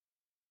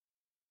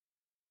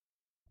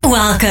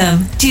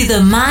Welcome to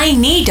the My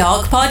Knee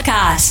Doc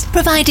podcast,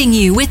 providing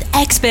you with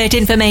expert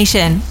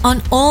information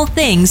on all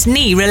things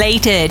knee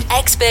related,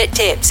 expert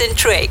tips and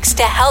tricks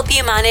to help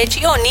you manage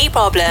your knee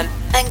problem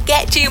and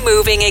get you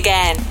moving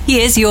again.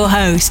 Here's your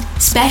host,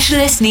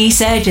 specialist knee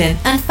surgeon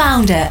and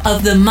founder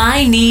of the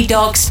My Knee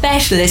Doc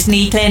Specialist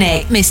Knee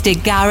Clinic, Mr.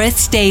 Gareth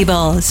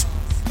Stables.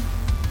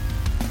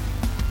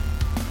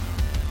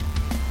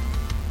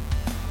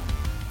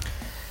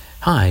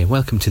 Hi,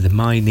 welcome to the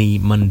My Knee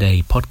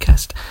Monday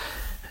podcast.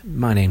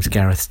 My name's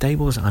Gareth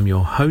Stables, I'm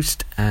your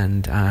host,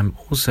 and I'm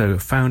also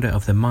founder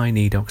of the My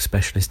Knee Doc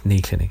Specialist Knee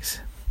Clinics.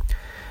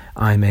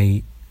 I'm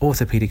a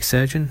orthopedic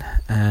surgeon,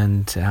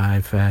 and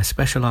I've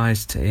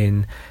specialised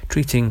in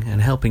treating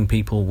and helping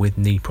people with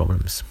knee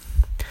problems.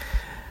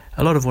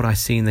 A lot of what I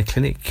see in the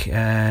clinic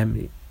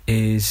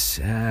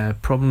is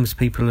problems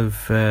people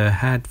have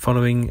had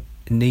following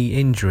knee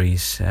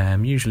injuries,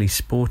 usually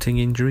sporting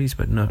injuries,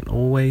 but not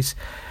always.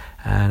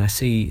 And I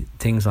see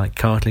things like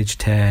cartilage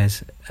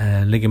tears,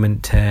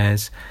 ligament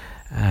tears,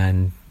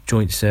 and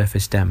joint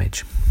surface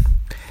damage.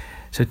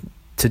 So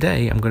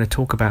today I'm going to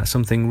talk about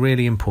something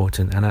really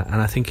important, and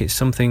I think it's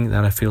something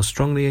that I feel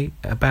strongly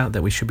about,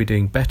 that we should be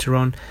doing better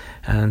on,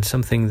 and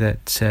something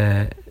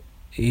that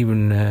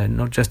even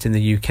not just in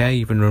the UK,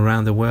 even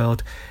around the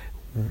world,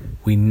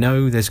 we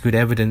know there's good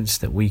evidence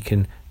that we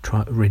can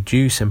try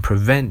reduce and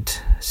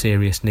prevent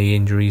serious knee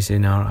injuries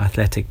in our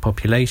athletic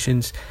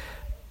populations,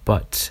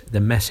 but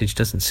the message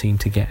doesn't seem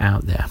to get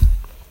out there.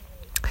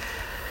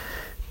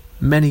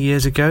 Many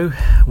years ago,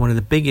 one of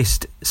the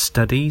biggest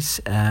studies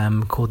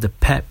called the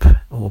PEP,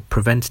 or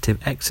Preventative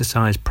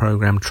Exercise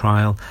Program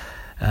trial,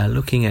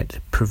 looking at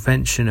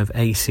prevention of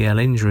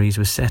ACL injuries,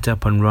 was set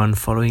up and run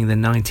following the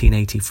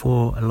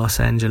 1984 Los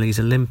Angeles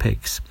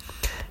Olympics.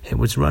 It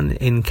was run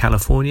in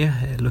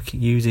California,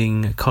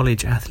 using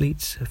college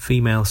athletes,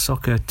 female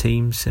soccer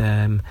teams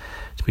to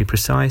be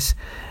precise.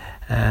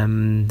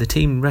 The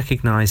team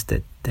recognised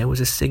that there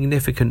was a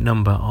significant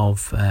number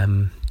of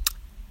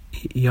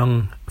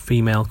young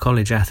female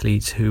college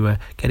athletes who were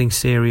getting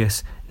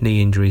serious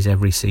knee injuries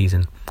every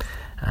season.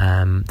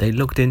 They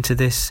looked into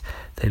this,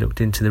 they looked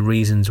into the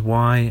reasons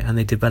why, and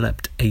they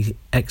developed a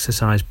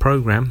exercise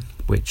program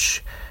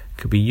which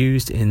could be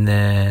used in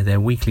their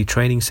weekly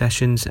training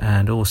sessions,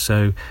 and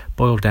also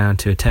boiled down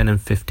to a 10 and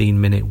 15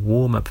 minute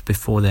warm-up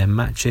before their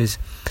matches.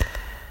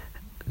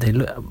 They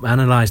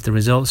analysed the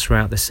results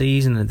throughout the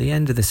season. At the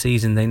end of the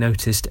season, they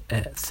noticed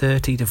a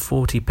 30 to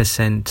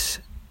 40%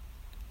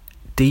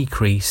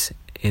 decrease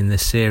in the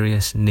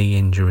serious knee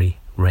injury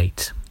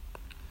rate.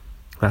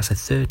 That's a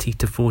 30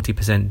 to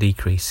 40%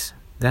 decrease.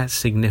 That's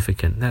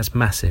significant. That's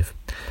massive.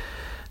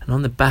 And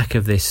on the back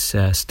of this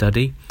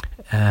study,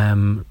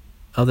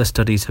 other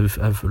studies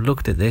have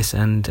looked at this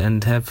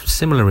and have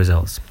similar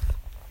results.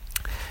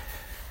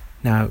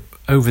 Now,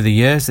 over the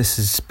years, this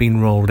has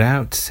been rolled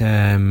out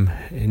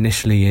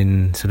initially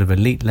in sort of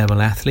elite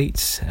level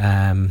athletes.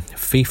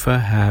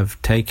 FIFA have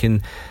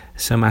taken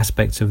some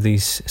aspects of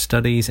these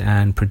studies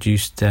and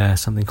produced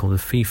something called the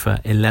FIFA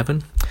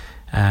 11,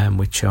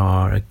 which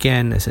are,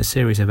 again, it's a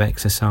series of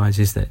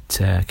exercises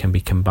that can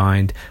be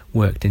combined,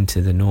 worked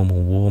into the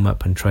normal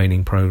warm-up and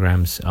training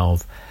programs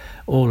of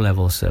all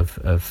levels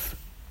of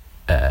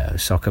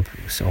soccer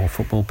or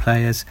football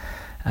players,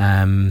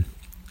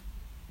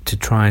 to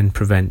try and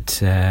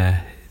prevent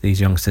these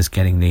youngsters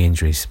getting knee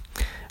injuries.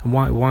 And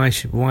why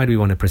do we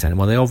want to present?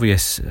 Well, the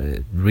obvious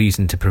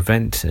reason to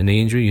prevent a knee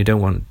injury: you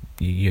don't want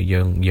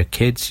your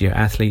kids, your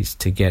athletes,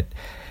 to get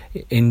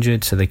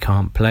injured so they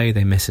can't play,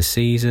 they miss a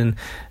season,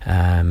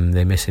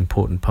 they miss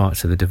important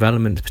parts of the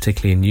development,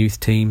 particularly in youth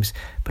teams.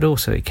 But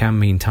also it can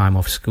mean time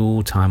off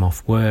school, time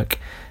off work,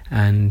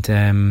 and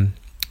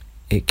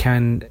it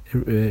can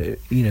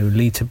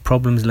lead to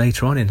problems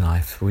later on in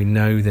life. We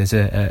know there's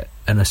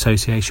an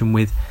association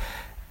with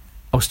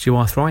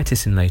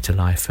osteoarthritis in later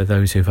life for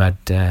those who've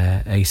had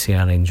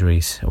ACL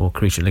injuries or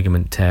cruciate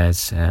ligament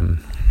tears, and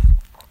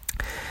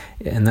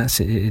that's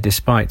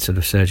despite sort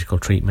of surgical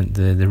treatment.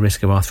 The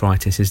risk of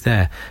arthritis is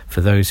there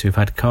for those who've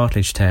had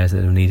cartilage tears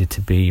that have needed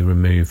to be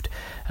removed.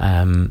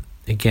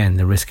 Again,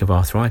 the risk of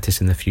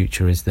arthritis in the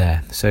future is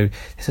there. So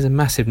this has a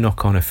massive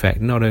knock-on effect,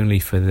 not only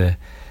for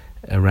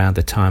around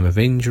the time of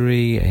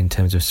injury in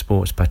terms of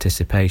sports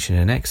participation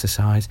and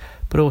exercise,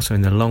 but also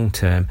in the long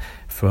term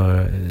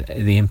for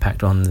the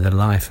impact on the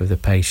life of the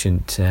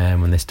patient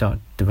when they start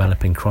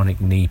developing chronic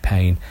knee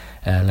pain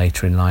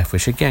later in life,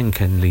 which again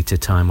can lead to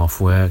time off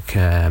work,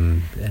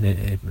 and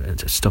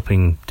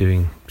stopping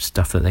doing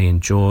stuff that they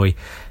enjoy,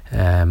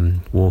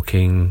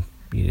 walking,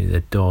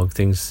 the dog,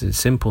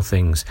 simple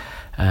things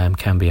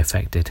can be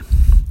affected.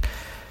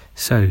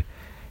 So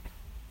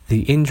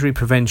the injury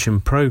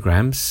prevention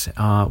programs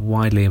are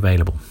widely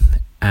available,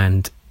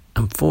 and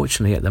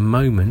unfortunately at the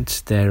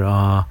moment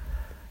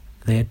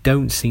they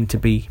don't seem to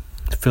be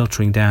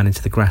filtering down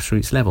into the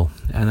grassroots level,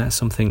 and that's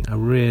something I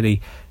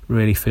really,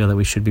 really feel that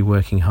we should be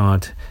working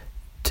hard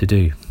to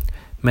do.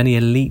 Many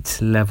elite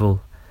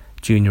level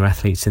junior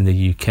athletes in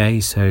the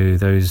UK, so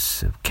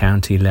those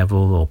county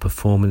level or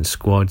performance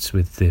squads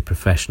with the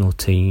professional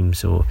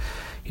teams, or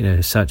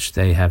such.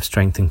 They have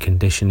strength and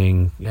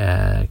conditioning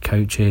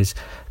coaches.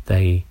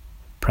 They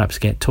perhaps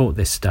get taught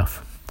this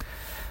stuff.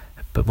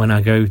 But when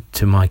I go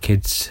to my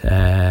kids'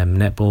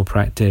 netball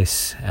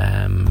practice,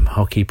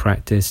 hockey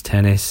practice,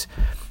 tennis,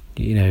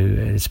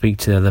 speak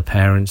to other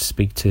parents,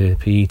 speak to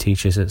PE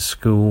teachers at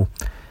school,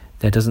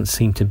 there doesn't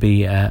seem to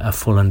be a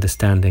full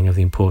understanding of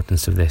the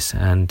importance of this,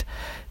 and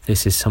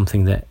this is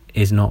something that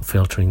is not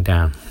filtering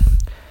down.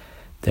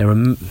 There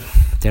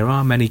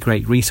are many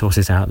great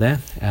resources out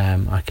there.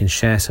 I can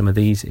share some of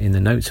these in the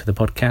notes of the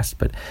podcast,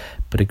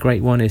 but a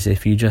great one is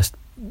if you just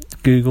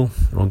Google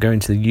or go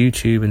into the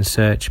YouTube and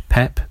search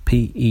PEP,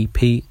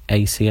 P-E-P,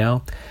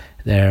 ACL.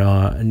 There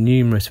are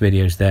numerous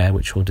videos there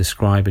which will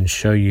describe and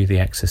show you the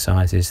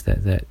exercises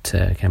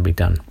that can be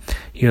done.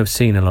 You have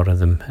seen a lot of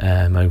them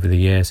over the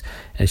years.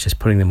 It's just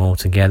putting them all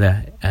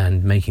together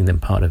and making them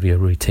part of your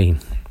routine.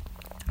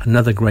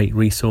 Another great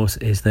resource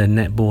is the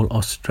Netball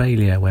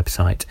Australia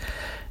website.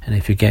 And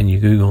if again you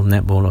Google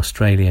Netball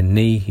Australia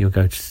knee, you'll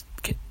go to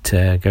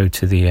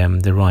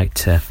the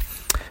right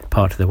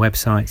part of the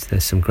website.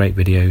 There's some great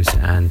videos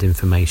and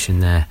information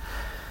there.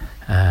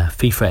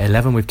 FIFA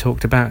 11 we've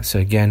talked about, so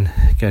again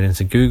go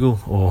into Google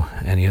or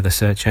any other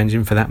search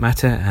engine for that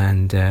matter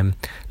and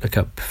look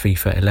up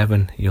FIFA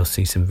 11. You'll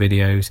see some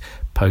videos,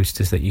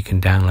 posters that you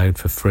can download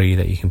for free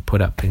that you can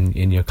put up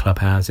in your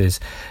clubhouses,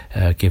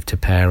 give to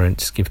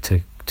parents, give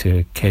to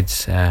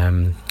kids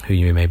who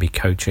you may be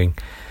coaching.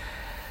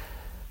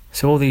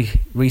 So all the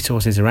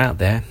resources are out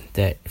there,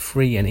 they're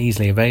free and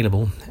easily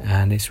available,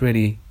 and it's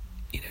really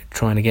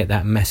trying to get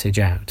that message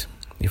out.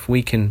 If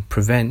we can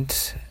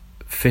prevent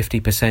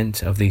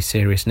 50% of these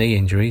serious knee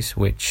injuries,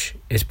 which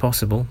is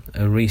possible,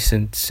 a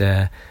recent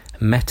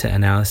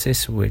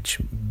meta-analysis which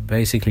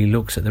basically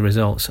looks at the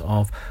results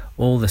of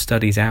all the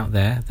studies out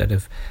there that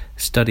have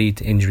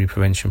studied injury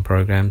prevention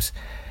programs,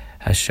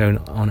 has shown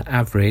on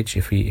average,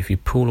 if you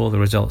pull all the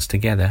results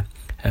together,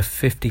 a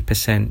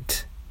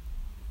 50%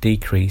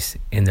 decrease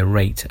in the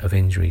rate of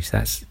injuries.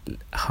 That's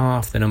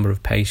half the number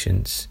of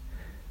patients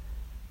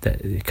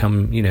that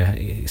come,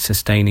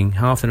 sustaining,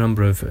 half the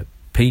number of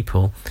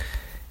people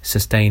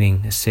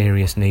sustaining a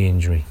serious knee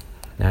injury.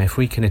 Now, if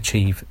we can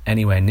achieve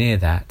anywhere near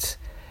that,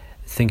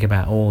 think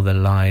about all the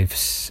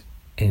lives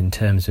in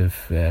terms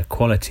of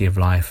quality of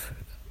life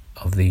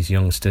of these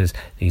youngsters,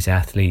 these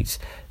athletes,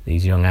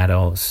 these young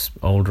adults,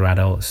 older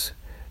adults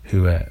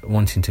who are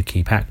wanting to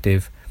keep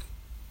active.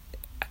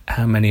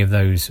 How many of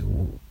those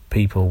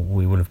people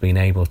we would have been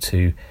able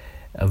to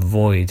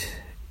avoid,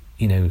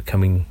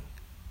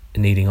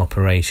 needing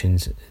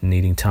operations,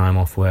 needing time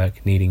off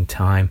work, needing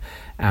time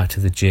out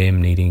of the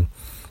gym, needing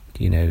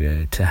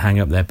to hang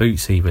up their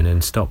boots even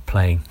and stop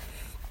playing.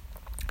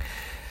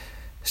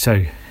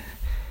 So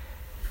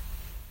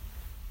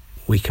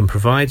we can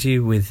provide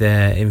you with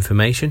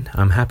information.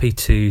 I'm happy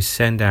to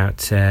send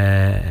out,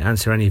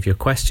 answer any of your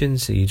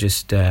questions. You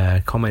just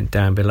comment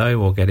down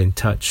below or get in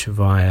touch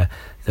via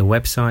the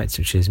website,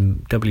 which is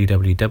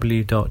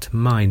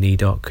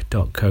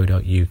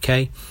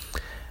www.mykneedoc.co.uk.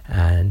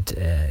 And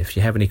if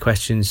you have any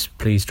questions,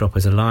 please drop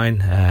us a line.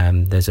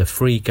 There's a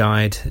free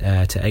guide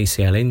to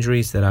ACL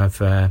injuries that I've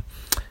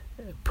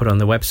put on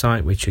the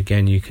website, which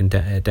again you can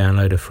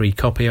download a free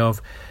copy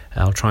of.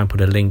 I'll try and put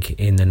a link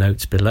in the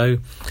notes below.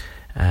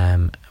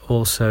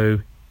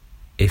 Also,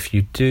 if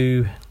you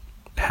do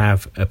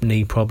have a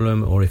knee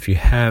problem, or if you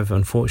have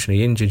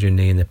unfortunately injured your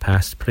knee in the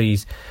past,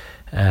 please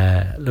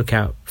look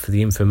out for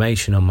the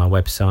information on my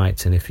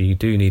website. And if you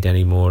do need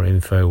any more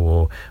info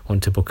or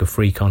want to book a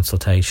free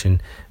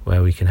consultation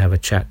where we can have a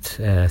chat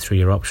through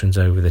your options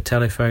over the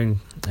telephone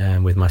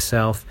with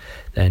myself,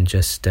 then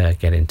just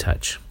get in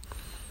touch.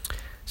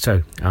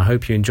 So I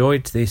hope you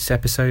enjoyed this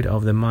episode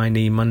of the My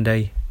Knee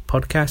Monday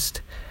podcast,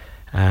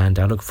 and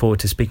I look forward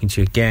to speaking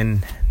to you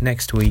again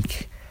next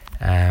week.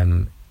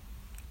 Have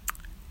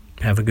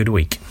a good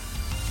week.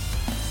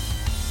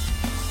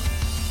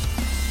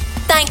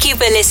 Thank you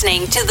for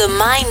listening to the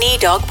My Knee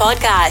Doc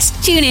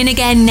podcast. Tune in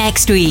again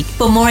next week.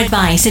 For more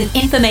advice and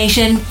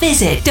information,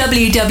 visit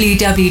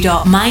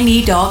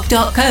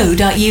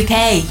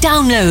www.mykneedoc.co.uk.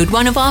 Download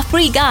one of our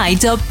free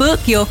guides or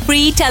book your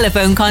free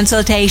telephone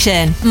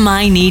consultation.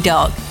 My Knee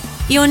Doc,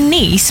 your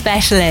knee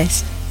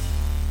specialist.